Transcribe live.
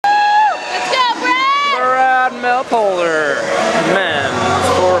Kyle Poehler, men's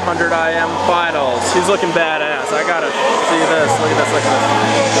 400 IM finals. He's looking badass. I gotta see this. Look at this, look at this.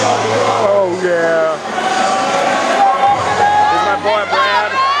 Oh yeah. Here's my boy Brad.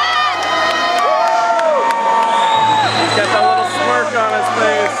 He's got that little smirk on his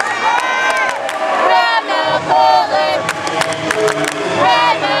face.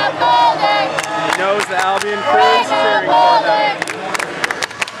 He knows the Albion crew is cheering for him.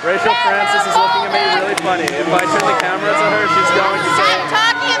 Rachel Francis is looking at me really funny. If I turn the camera to her, she's going to say,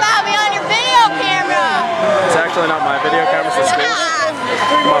 "Stop talking about me on your video camera." It's actually not my video camera, it's the screen.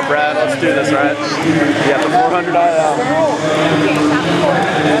 Come on, Brad, let's do this, right? You got the 400 IL.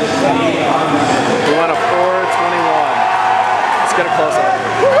 We want a 421. Let's get a close-up.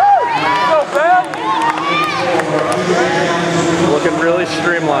 Go, Brad! Looking really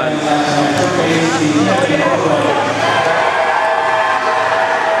streamlined.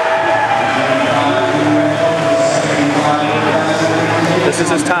 This is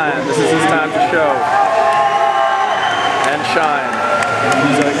his time. This is his time to show and shine.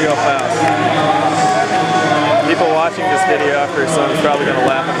 So he go fast. People watching this video after his son's probably going to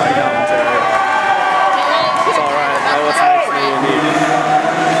laugh at my commentary. It's alright. That's what makes me unique.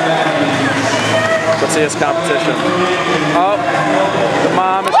 Let's see his competition. Oh, the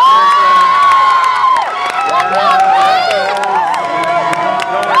mom is cheering for him. Don't worry, Brad.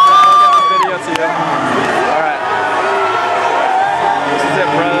 I'll get this video to you. Alright. This is it,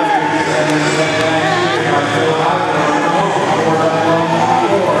 brother.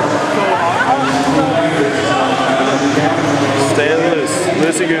 Stay loose.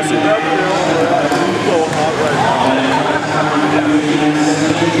 Loosey-goosey.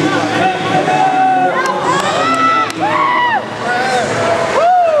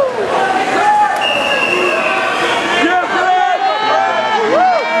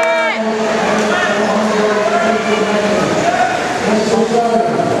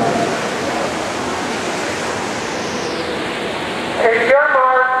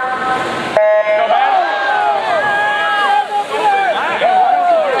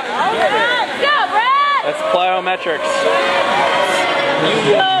 Plyometrics.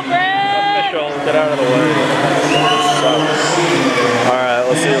 Official. Get out of the way. Alright,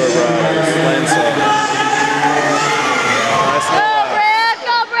 let's see where Brad is. Lane side. Nice. Go, Brad!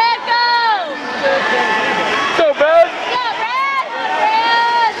 Go, Brad! Go! Go, Brad! Go, Brad! Go,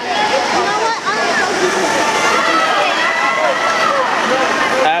 Brad! You know what?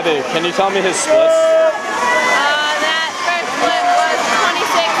 Abby, can you tell me his splits? That first split was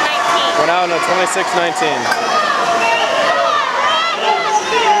 26-19. We're now in a 26-19.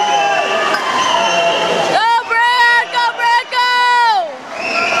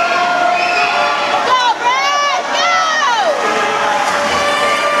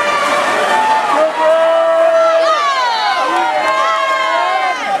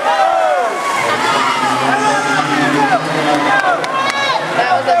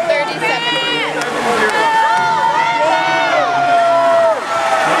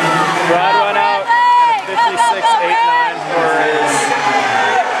 Brad went out at 56.89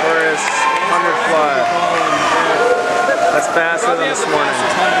 for his 100 fly. That's faster than this morning.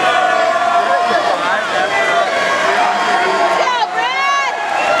 Go, Brad!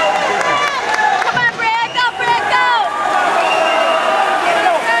 Come on, Brad! Go, Brad! Go!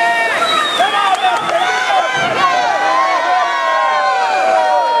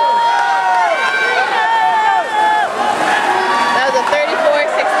 That was a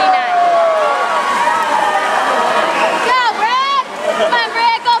 34.69.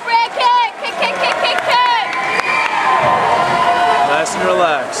 Nice and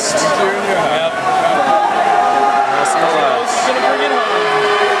relaxed. Nice and relaxed.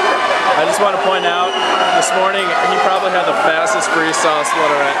 I just want to point out, this morning he probably had the fastest freestyle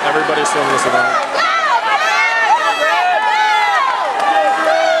splitter at everybody's swim this event.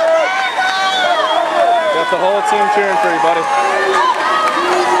 Got the whole team cheering for you, buddy.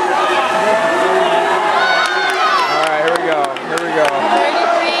 Alright, here we go. Here we go.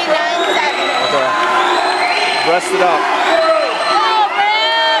 33.97. Okay. Rest it up.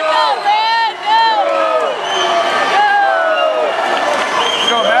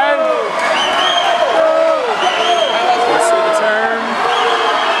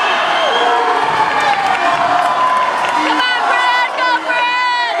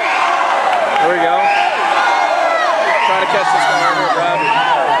 Catch this one over, Brad.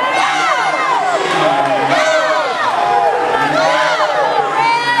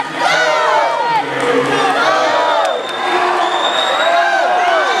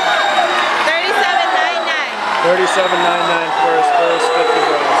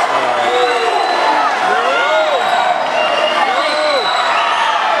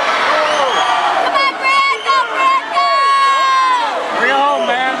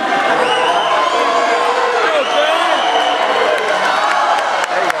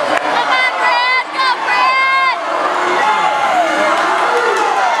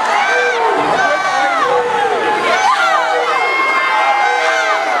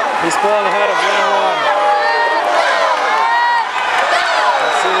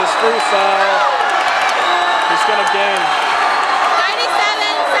 freestyle. He's gonna gain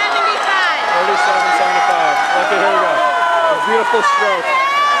 37.75. 37.75. Okay, here we go. A beautiful stroke.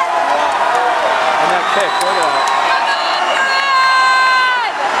 And that kick, look at that.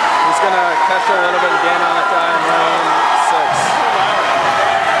 He's gonna catch a little bit and gain on that guy in lane 6.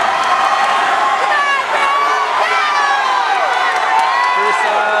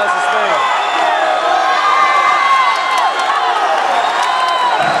 Freestyle is his thing.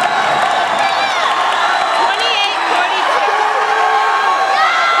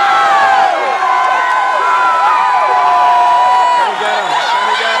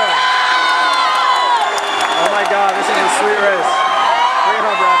 God, this is a sweet race. Bring it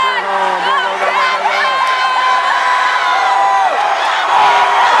home, Brad. Bring it home. Go, go, go, go, go, go.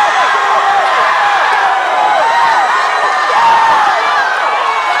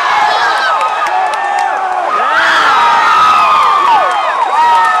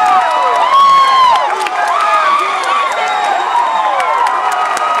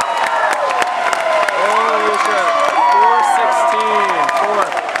 Holy shit. 4:16. 4.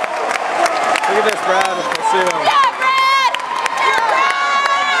 Look at this, Brad. Let's see him.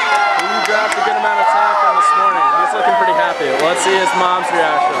 He dropped a good amount of time from this morning. He's looking pretty happy. Let's see his mom's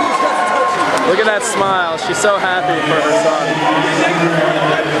reaction. Look at that smile. She's so happy for her son.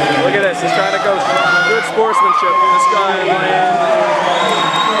 Look at this. He's trying to go good sportsmanship. This guy in lane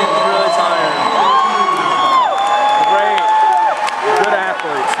is really tired. Great. Good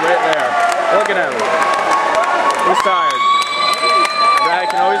athletes right there. Look at him. He's tired. Brad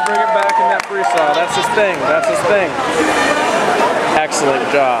can always bring it back in that freestyle. That's his thing. That's his thing. Excellent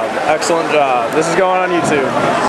job. Excellent job. This is going on YouTube.